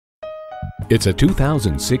It's a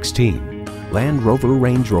 2016 Land Rover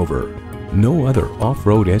Range Rover. No other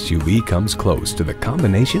off-road SUV comes close to the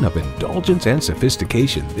combination of indulgence and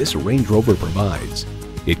sophistication this Range Rover provides.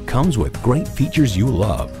 It comes with great features you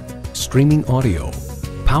love: streaming audio,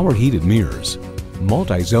 power heated mirrors,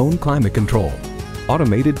 multi-zone climate control,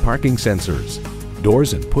 automated parking sensors,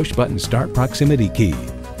 doors and push-button start proximity key,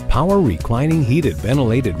 power reclining heated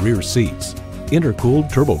ventilated rear seats,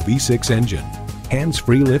 intercooled turbo V6 engine,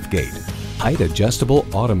 hands-free liftgate, height adjustable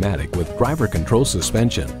automatic with driver control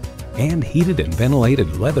suspension, and heated and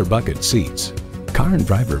ventilated leather bucket seats. Car and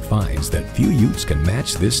Driver finds that few utes can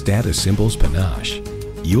match this status symbol's panache.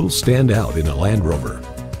 You'll stand out in a Land Rover.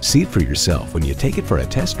 See it for yourself when you take it for a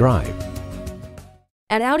test drive.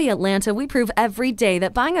 At Audi Atlanta, we prove every day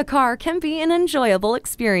that buying a car can be an enjoyable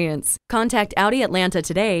experience. Contact Audi Atlanta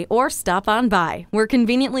today or stop on by. We're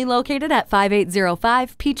conveniently located at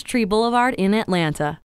 5805 Peachtree Boulevard in Atlanta.